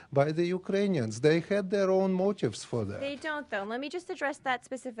deliberately by the Ukrainians? They had their own motives for that. They don't, though. Let me just address that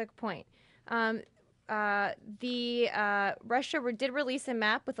specific point. Russia did release a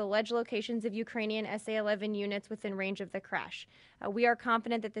map with alleged locations of Ukrainian SA-11 units within range of the crash. We are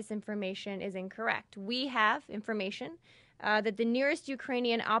confident that this information is incorrect. We have information that the nearest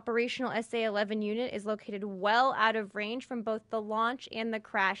Ukrainian operational SA-11 unit is located well out of range from both the launch and the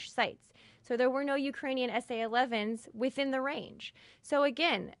crash sites. So there were no Ukrainian SA-11s within the range. So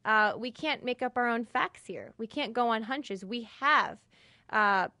again, we can't make up our own facts here. We can't go on hunches. We have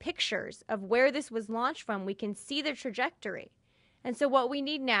pictures of where this was launched from. We can see the trajectory. And so what we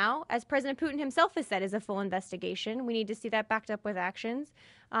need now, as President Putin himself has said, is a full investigation. We need to see that backed up with actions,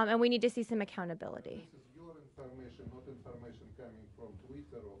 and we need to see some accountability. Information, not information coming from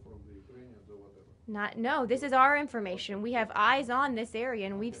Twitter or from the Ukrainians or whatever. No, this is our information. We have eyes on this area,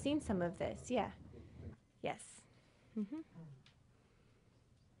 and we've seen some of this. Yeah. Yes.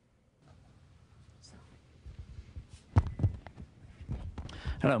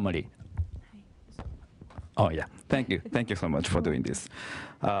 Hello, Marie. Oh, yeah. Thank you. Thank you so much for doing this.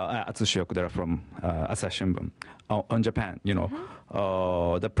 Atsushi Okudera from Asahi Shimbun. On Japan,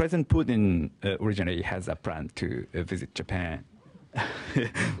 the President Putin originally has a plan to visit Japan.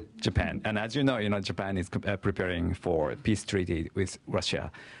 And as you know, Japan is preparing for a peace treaty with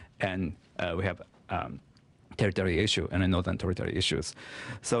Russia, and we have territory issue and northern territory issues.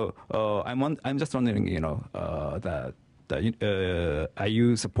 So I'm just wondering, are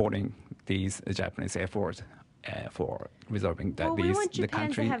you supporting these Japanese efforts for resolving that we want the Japan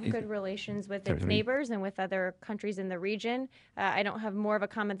country to have good relations with its neighbors and with other countries in the region. I don't have more of a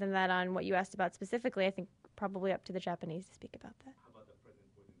comment than that on what you asked about specifically. I think probably up to the Japanese to speak about that.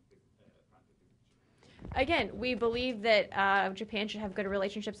 Again, we believe that Japan should have good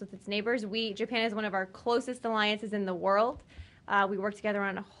relationships with its neighbors. Japan is one of our closest alliances in the world. We work together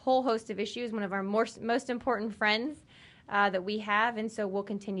on a whole host of issues, one of our most important friends that we have, and so we'll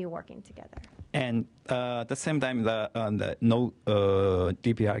continue working together. And at the same time, the no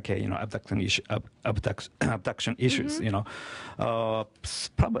DPRK, abduction issues,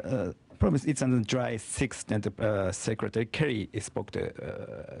 probably it's on the dry 6th that Secretary Kerry spoke to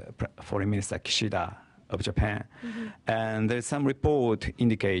Foreign Minister Kishida of Japan. And there's some report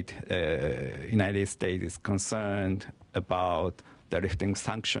indicate United States is concerned about the lifting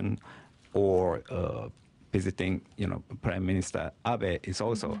sanction or visiting, Prime Minister Abe is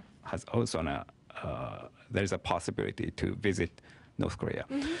also has also there is a possibility to visit North Korea.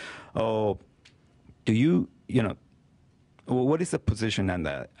 Do you, what is the position and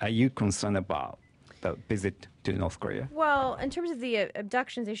are you concerned about the visit to North Korea? Well, in terms of the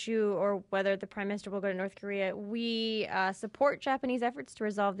abductions issue or whether the Prime Minister will go to North Korea, we support Japanese efforts to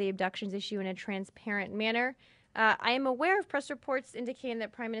resolve the abductions issue in a transparent manner. I am aware of press reports indicating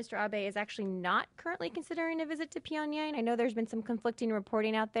that Prime Minister Abe is actually not currently considering a visit to Pyongyang. I know there's been some conflicting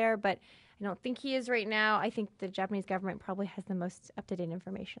reporting out there, but I don't think he is right now. I think the Japanese government probably has the most up-to-date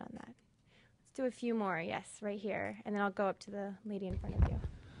information on that. Let's do a few more. Yes, right here. And then I'll go up to the lady in front of you.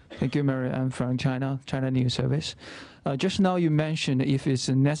 Thank you, Mary. I'm from China News Service. Just now you mentioned if it's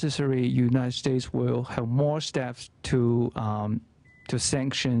necessary, United States will have more steps to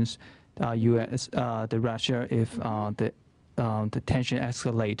sanctions U.S. The Russia if the tension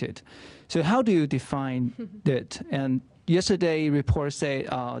escalated. So how do you define that? And yesterday, reports say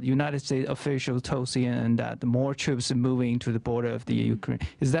United States officials told CNN that more troops are moving to the border of the Ukraine.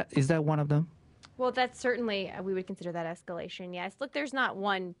 Is that one of them? Well, that's certainly, we would consider that escalation, yes. Look, there's not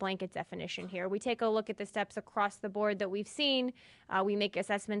one blanket definition here. We take a look at the steps across the board that we've seen. We make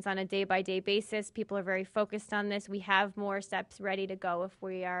assessments on a day-by-day basis. People are very focused on this. We have more steps ready to go if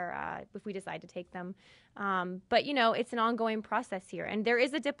we decide to take them. But, it's an ongoing process here. And there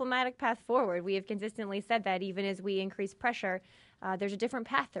is a diplomatic path forward. We have consistently said that even as we increase pressure, there's a different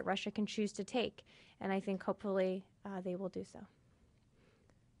path that Russia can choose to take. And I think hopefully they will do so.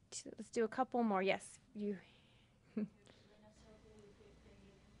 Let's do a couple more. Yes, you.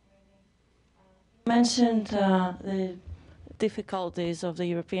 Mentioned the difficulties of the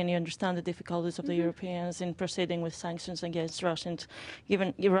European. You understand the difficulties of the Europeans in proceeding with sanctions against Russia,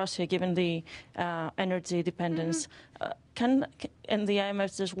 given the energy dependence. And the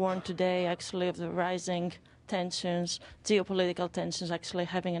IMF just warned today, actually, of the rising tensions, geopolitical tensions actually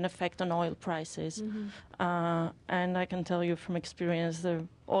having an effect on oil prices. And I can tell you from experience, the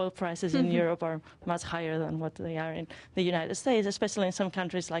oil prices in Europe are much higher than what they are in the United States, especially in some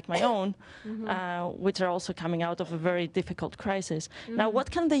countries like my own, which are also coming out of a very difficult crisis. Now, what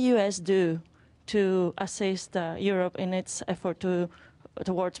can the U.S. do to assist Europe in its effort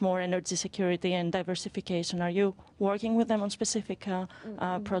towards more energy security and diversification? Are you working with them on specific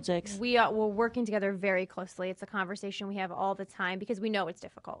projects? We're working together very closely. It's a conversation we have all the time because we know it's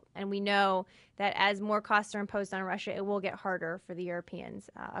difficult. And we know that as more costs are imposed on Russia, it will get harder for the Europeans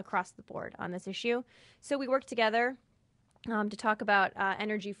across the board on this issue. So we work together to talk about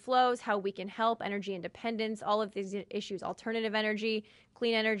energy flows, how we can help energy independence, all of these issues, alternative energy,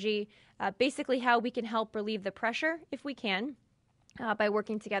 clean energy, basically how we can help relieve the pressure if we can. By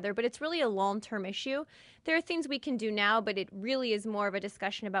working together, but it's really a long-term issue. There are things we can do now, but it really is more of a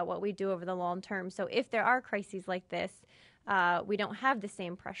discussion about what we do over the long term. So if there are crises like this, we don't have the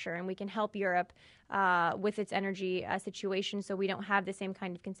same pressure, and we can help Europe with its energy situation so we don't have the same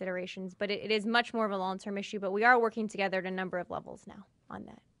kind of considerations. But it is much more of a long-term issue, but we are working together at a number of levels now on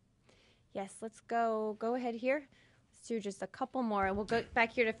that. Yes, let's go ahead here. Let's do just a couple more, and we'll go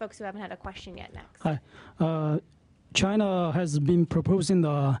back here to folks who haven't had a question yet next. Hi. China has been proposing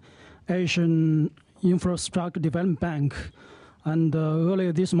the Asian Infrastructure Development Bank. And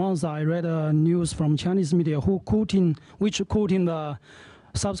earlier this month, I read news from Chinese media quoting the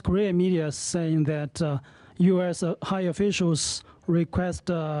South Korean media saying that U.S. high officials request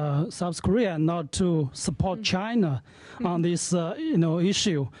South Korea not to support China on this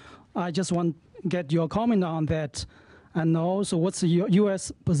issue. I just want to get your comment on that. And also, what's the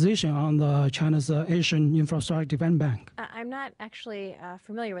U.S. position on the China's Asian Infrastructure Development Bank? I'm not actually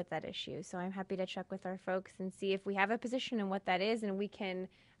familiar with that issue, so I'm happy to check with our folks and see if we have a position and what that is, and we can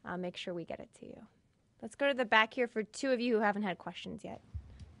make sure we get it to you. Let's go to the back here for two of you who haven't had questions yet.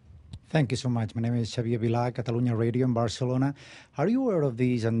 Thank you so much. My name is Xavier Vilà, Catalunya Radio in Barcelona. Are you aware of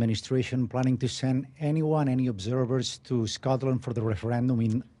this administration planning to send any observers to Scotland for the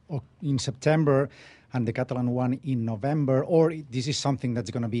referendum in September and the Catalan one in November, or this is something that's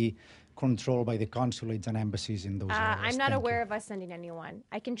going to be controlled by the consulates and embassies in those areas? I'm not aware of us sending anyone.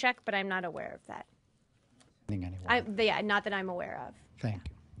 I can check, but I'm not aware of that. Sending anyone? Yeah, not that I'm aware of. Thank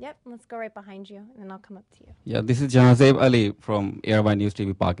you. Yep, let's go right behind you, and then I'll come up to you. Yeah, this is Jahanzeb Ali from Airwine News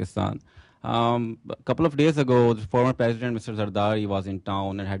TV, Pakistan. A couple of days ago, the former president, Mr. Zardari, was in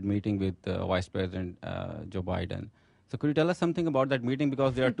town and had a meeting with Vice President Joe Biden. So could you tell us something about that meeting?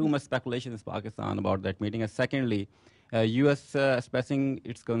 Because there are too much speculation in Pakistan about that meeting. And secondly, U.S. Expressing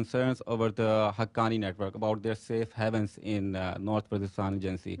its concerns over the Haqqani network, about their safe havens in North Waziristan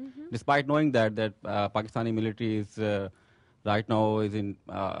Agency. Despite knowing that Pakistani military is right now is in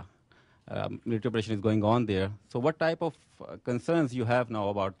military operation is going on there. So what type of concerns you have now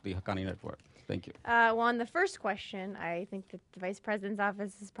about the Haqqani network? Thank you. Well, on the first question, I think that the Vice President's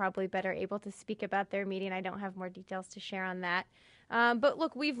office is probably better able to speak about their meeting. I don't have more details to share on that. But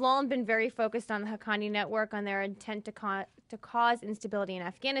look, we've long been very focused on the Haqqani network, on their intent to cause instability in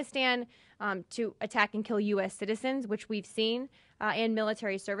Afghanistan, to attack and kill U.S. citizens, which we've seen, and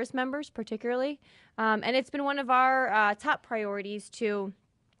military service members particularly. And it's been one of our top priorities to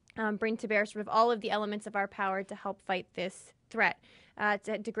bring to bear sort of all of the elements of our power to help fight this threat,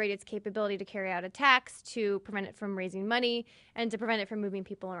 to degrade its capability to carry out attacks, to prevent it from raising money, and to prevent it from moving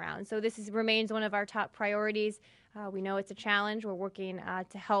people around. So this remains one of our top priorities. We know it's a challenge. We're working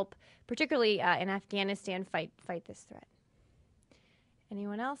to help, particularly in Afghanistan, fight this threat.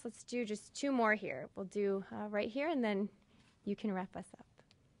 Anyone else? Let's do just two more here. We'll do right here, and then you can wrap us up.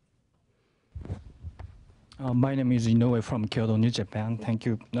 My name is Inoue from Kyoto, New Japan. Thank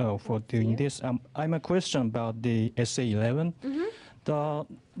you for doing this. I have a question about the SA-11. The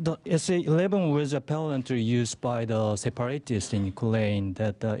SA-11 was apparently used by the separatists in Ukraine,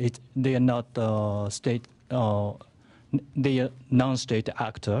 that they are not state, they are non-state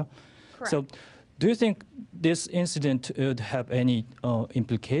actor. Correct. So do you think this incident would have any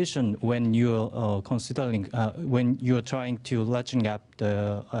implication when you're considering, when you're trying to latching up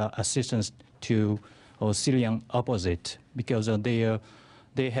the assistance to Syrian opposite, because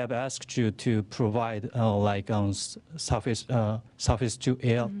they have asked you to provide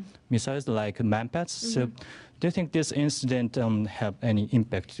surface-to-air missiles like Manpads. So do you think this incident have any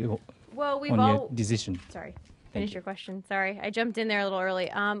impact on your decision? Sorry. Finish your question. Sorry, I jumped in there a little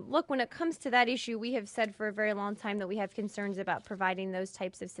early. Look, when it comes to that issue, we have said for a very long time that we have concerns about providing those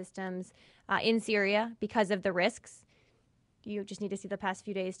types of systems in Syria because of the risks. You just need to see the past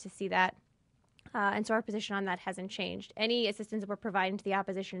few days to see that. And so our position on that hasn't changed. Any assistance that we're providing to the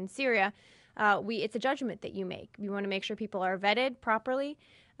opposition in Syria, it's a judgment that you make. We want to make sure people are vetted properly,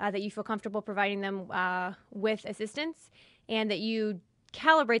 that you feel comfortable providing them with assistance, and that you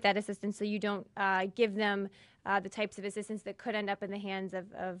calibrate that assistance so you don't give them the types of assistance that could end up in the hands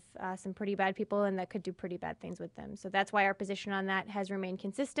of some pretty bad people and that could do pretty bad things with them. So that's why our position on that has remained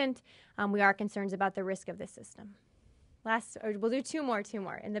consistent. We are concerned about the risk of this system. We'll do two more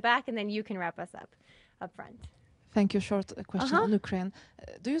in the back, and then you can wrap us up front. Thank you. Short question on Ukraine.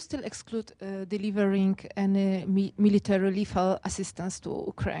 Do you still exclude delivering any military lethal assistance to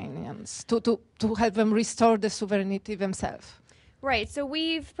Ukrainians to help them restore the sovereignty themselves? Right. So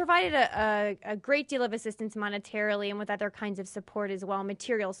we've provided a great deal of assistance monetarily and with other kinds of support as well,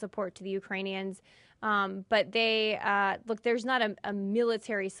 material support to the Ukrainians. But look, there's not a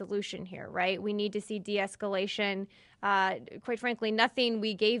military solution here, right? We need to see de-escalation. Quite frankly, nothing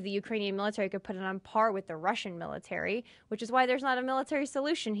we gave the Ukrainian military could put it on par with the Russian military, which is why there's not a military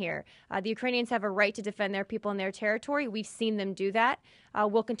solution here. The Ukrainians have a right to defend their people and their territory. We've seen them do that.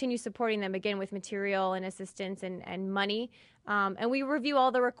 We'll continue supporting them, again, with material and assistance and money. And we review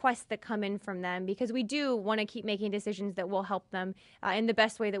all the requests that come in from them because we do want to keep making decisions that will help them in the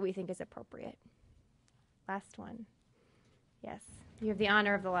best way that we think is appropriate. Last one. Yes, you have the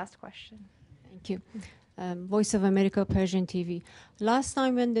honor of the last question. Thank you. Voice of America, Persian TV. Last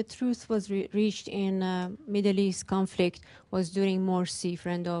time when the truth was reached in Middle East conflict was during Morsi,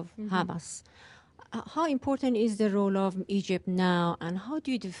 friend of Hamas. How important is the role of Egypt now, and how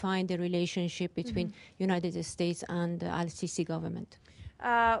do you define the relationship between United States and the al-Sisi government?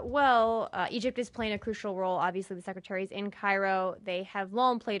 Egypt is playing a crucial role. Obviously, the secretary is in Cairo. They have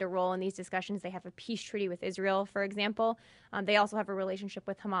long played a role in these discussions. They have a peace treaty with Israel, for example. They also have a relationship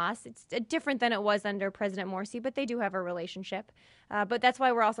with Hamas. It's different than it was under President Morsi, but they do have a relationship. But that's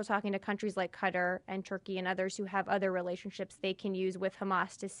why we're also talking to countries like Qatar and Turkey and others who have other relationships they can use with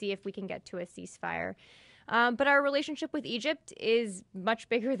Hamas to see if we can get to a ceasefire. But our relationship with Egypt is much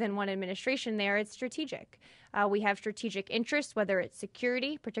bigger than one administration there. It's strategic. We have strategic interests, whether it's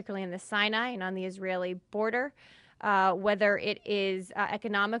security, particularly in the Sinai and on the Israeli border, whether it is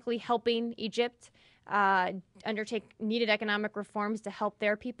economically helping Egypt undertake needed economic reforms to help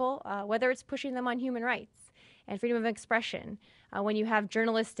their people, whether it's pushing them on human rights. and freedom of expression. When you have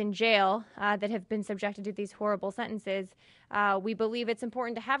journalists in jail that have been subjected to these horrible sentences, we believe it's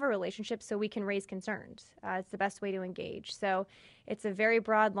important to have a relationship so we can raise concerns. It's the best way to engage. So it's a very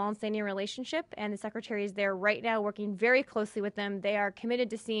broad, long-standing relationship, and the Secretary is there right now working very closely with them. They are committed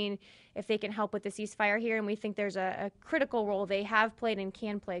to seeing if they can help with the ceasefire here, and we think there's a critical role they have played and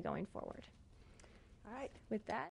can play going forward. All right, with that.